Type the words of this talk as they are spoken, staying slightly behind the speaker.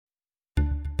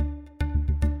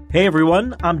Hey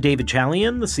everyone, I'm David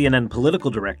Chalian, the CNN political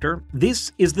director.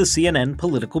 This is the CNN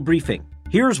Political Briefing.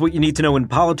 Here's what you need to know in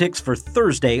politics for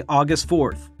Thursday, August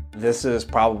 4th. This is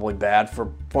probably bad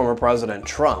for former President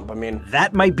Trump.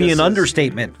 That might be an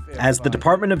understatement, as the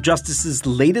Department of Justice's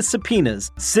latest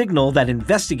subpoenas signal that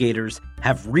investigators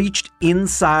have reached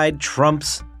inside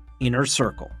Trump's inner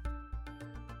circle.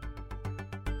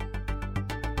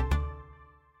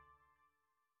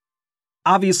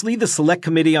 Obviously, the Select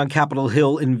Committee on Capitol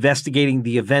Hill investigating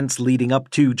the events leading up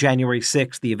to January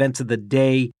 6th, the events of the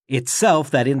day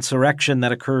itself, that insurrection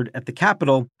that occurred at the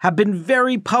Capitol, have been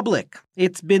very public.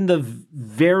 It's been the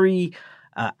very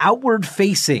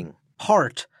outward-facing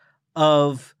part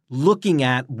of looking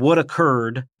at what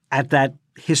occurred at that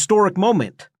historic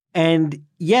moment. And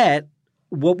yet,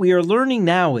 what we are learning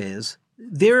now is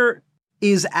there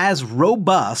is as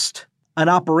robust an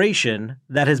operation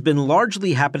that has been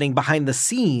largely happening behind the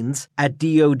scenes at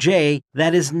DOJ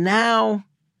that is now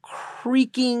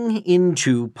creaking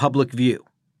into public view.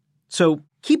 So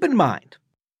keep in mind,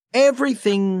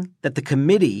 everything that the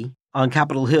committee on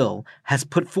Capitol Hill has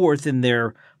put forth in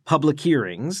their public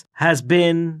hearings has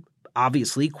been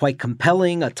obviously quite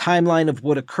compelling, a timeline of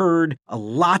what occurred,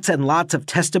 lots and lots of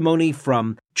testimony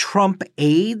from Trump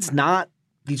aides,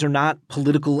 these are not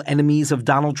political enemies of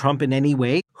Donald Trump in any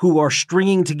way, who are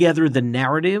stringing together the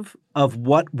narrative of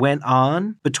what went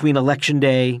on between Election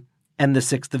Day and the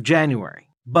 6th of January.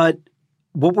 But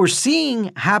what we're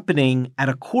seeing happening at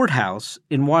a courthouse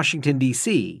in Washington,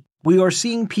 D.C., we are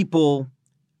seeing people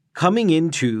coming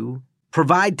in to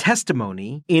provide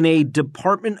testimony in a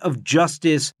Department of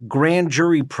Justice grand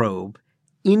jury probe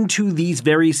into these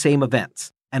very same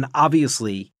events. And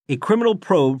obviously, a criminal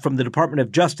probe from the Department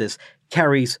of Justice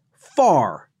carries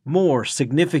far more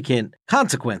significant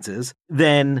consequences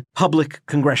than public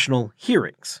congressional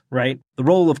hearings, right? The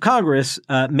role of Congress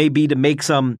may be to make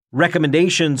some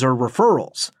recommendations or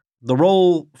referrals. The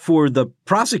role for the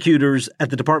prosecutors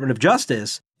at the Department of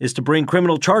Justice is to bring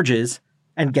criminal charges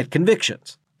and get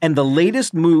convictions. And the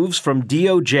latest moves from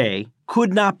DOJ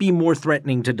could not be more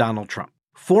threatening to Donald Trump.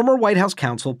 Former White House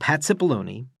counsel Pat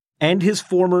Cipollone and his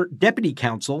former deputy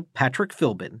counsel, Patrick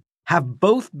Philbin, have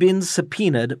both been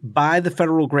subpoenaed by the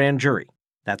federal grand jury.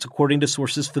 That's according to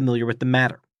sources familiar with the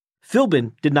matter.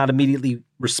 Philbin did not immediately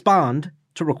respond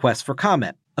to requests for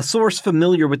comment. A source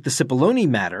familiar with the Cipollone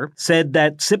matter said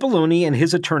that Cipollone and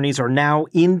his attorneys are now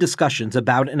in discussions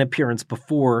about an appearance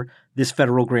before this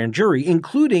federal grand jury,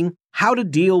 including how to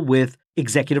deal with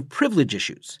executive privilege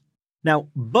issues. Now,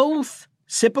 both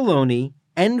Cipollone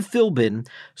and Philbin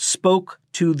spoke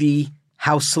to the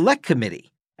House Select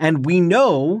Committee, and we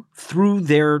know through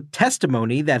their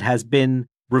testimony that has been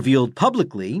revealed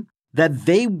publicly that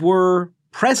they were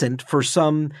present for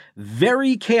some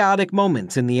very chaotic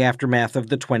moments in the aftermath of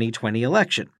the 2020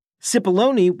 election.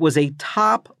 Cipollone was a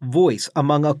top voice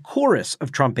among a chorus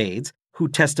of Trump aides who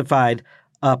testified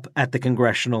up at the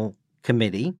congressional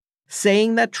committee,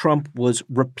 saying that Trump was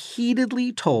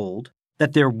repeatedly told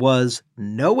that there was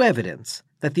no evidence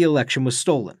that the election was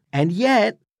stolen. And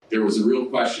yet, there was a real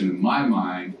question in my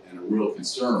mind and a real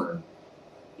concern,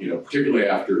 particularly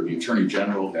after the Attorney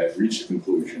General had reached the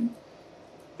conclusion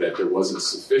that there wasn't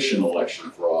sufficient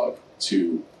election fraud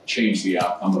to change the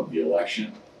outcome of the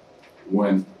election.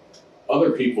 When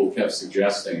other people kept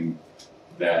suggesting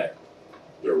that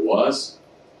there was,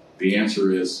 the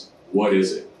answer is, what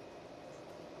is it?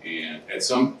 And at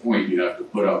some point, you have to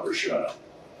put up or shut up.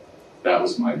 That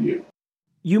was my view.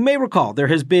 You may recall there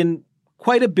has been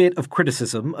quite a bit of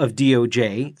criticism of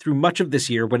DOJ through much of this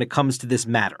year when it comes to this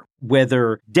matter.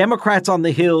 Whether Democrats on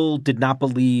the Hill did not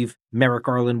believe Merrick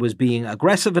Garland was being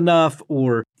aggressive enough,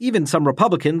 or even some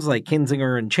Republicans like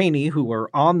Kinzinger and Cheney, who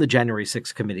were on the January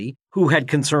 6th committee, who had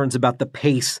concerns about the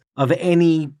pace of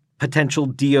any potential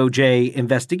DOJ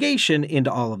investigation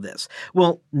into all of this.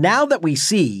 Well, now that we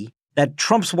see that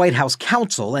Trump's White House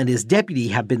counsel and his deputy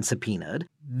have been subpoenaed,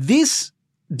 this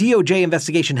DOJ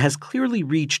investigation has clearly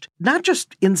reached not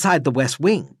just inside the West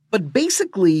Wing, but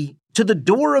basically to the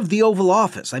door of the Oval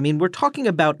Office. We're talking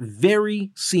about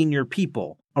very senior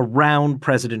people around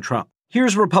President Trump.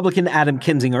 Here's Republican Adam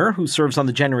Kinzinger, who serves on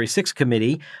the January 6th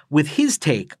committee, with his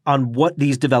take on what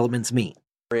these developments mean.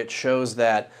 It shows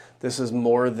that this is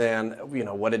more than,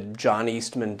 what did John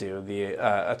Eastman do, the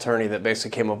attorney that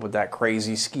basically came up with that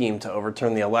crazy scheme to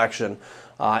overturn the election.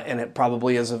 And it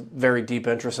probably is a very deep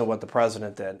interest in what the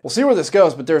president did. We'll see where this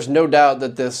goes, but there's no doubt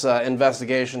that this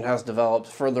investigation has developed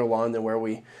further along than where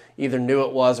we either knew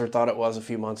it was or thought it was a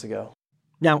few months ago.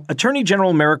 Now, Attorney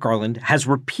General Merrick Garland has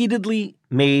repeatedly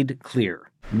made clear.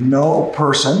 No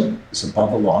person is above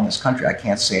the law in this country. I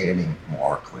can't say it any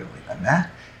more clearly than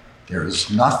that. There is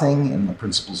nothing in the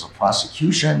principles of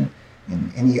prosecution,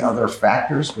 in any other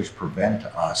factors which prevent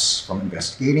us from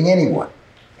investigating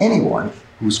anyone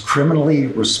who's criminally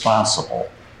responsible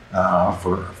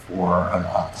for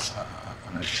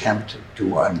an attempt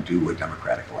to undo a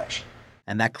democratic election.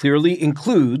 And that clearly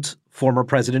includes former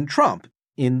President Trump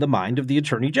in the mind of the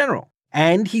Attorney General.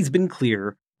 And he's been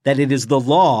clear that it is the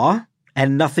law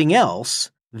and nothing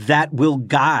else that will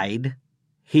guide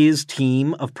his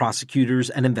team of prosecutors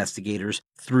and investigators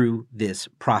through this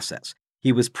process.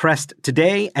 He was pressed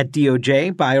today at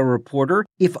DOJ by a reporter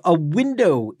if a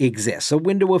window exists, a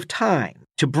window of time,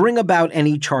 to bring about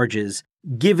any charges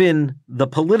given the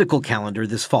political calendar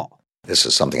this fall. This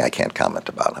is something I can't comment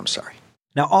about. I'm sorry.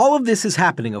 Now, all of this is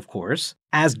happening, of course,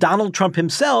 as Donald Trump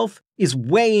himself is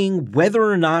weighing whether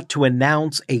or not to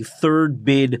announce a third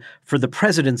bid for the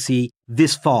presidency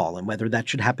this fall, and whether that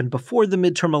should happen before the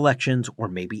midterm elections or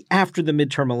maybe after the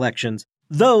midterm elections,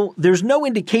 though there's no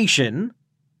indication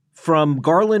from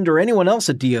Garland or anyone else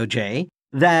at DOJ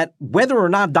that whether or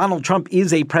not Donald Trump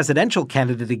is a presidential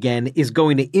candidate again is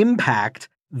going to impact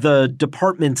the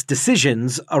department's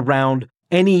decisions around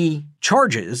any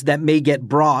charges that may get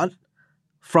brought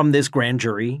from this grand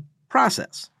jury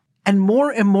process. And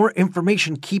more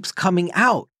information keeps coming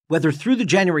out, whether through the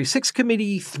January 6th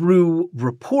committee, through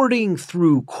reporting,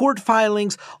 through court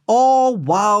filings, all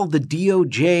while the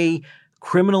DOJ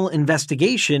criminal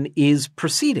investigation is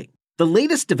proceeding. The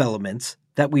latest developments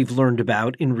that we've learned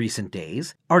about in recent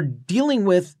days are dealing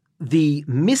with the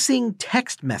missing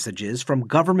text messages from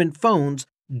government phones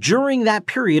during that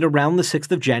period around the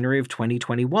 6th of January of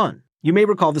 2021. You may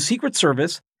recall the Secret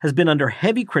Service has been under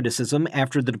heavy criticism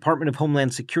after the Department of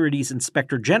Homeland Security's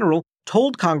Inspector General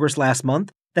told Congress last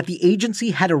month that the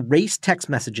agency had erased text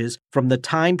messages from the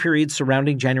time period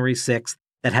surrounding January 6th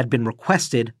that had been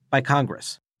requested by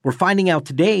Congress. We're finding out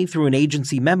today through an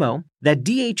agency memo that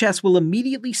DHS will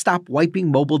immediately stop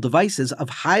wiping mobile devices of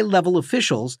high-level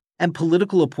officials and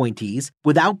political appointees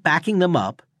without backing them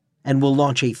up, and will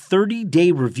launch a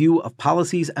 30-day review of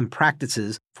policies and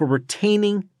practices for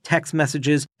retaining text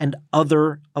messages and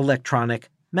other electronic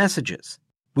messages.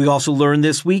 We also learned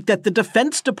this week that the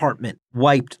Defense Department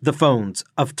wiped the phones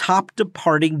of top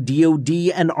departing DOD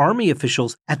and Army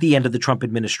officials at the end of the Trump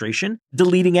administration,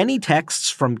 deleting any texts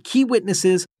from key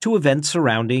witnesses to events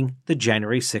surrounding the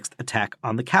January 6th attack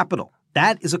on the Capitol.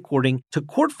 That is according to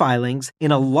court filings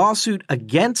in a lawsuit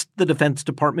against the Defense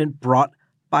Department brought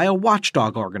by a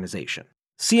watchdog organization.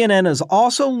 CNN has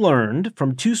also learned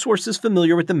from two sources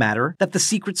familiar with the matter that the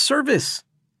Secret Service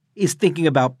is thinking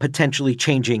about potentially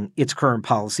changing its current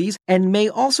policies and may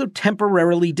also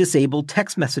temporarily disable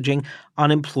text messaging on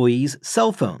employees'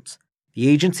 cell phones. The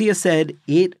agency has said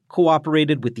it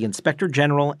cooperated with the Inspector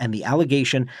General and the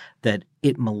allegation that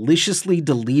it maliciously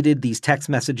deleted these text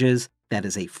messages. That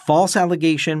is a false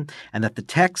allegation, and that the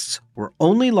texts were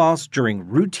only lost during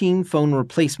routine phone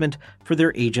replacement for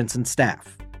their agents and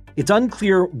staff. It's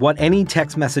unclear what any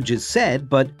text messages said,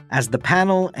 but as the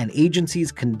panel and agencies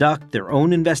conduct their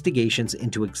own investigations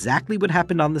into exactly what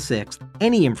happened on the 6th,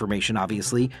 any information,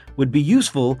 obviously, would be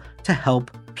useful to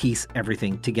help piece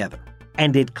everything together.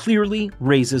 And it clearly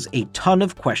raises a ton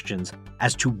of questions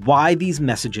as to why these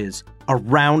messages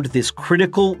around this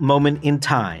critical moment in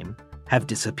time have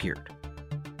disappeared.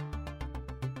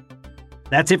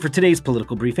 That's it for today's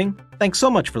Political Briefing. Thanks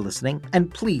so much for listening,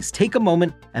 and please take a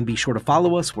moment and be sure to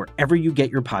follow us wherever you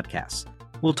get your podcasts.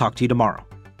 We'll talk to you tomorrow.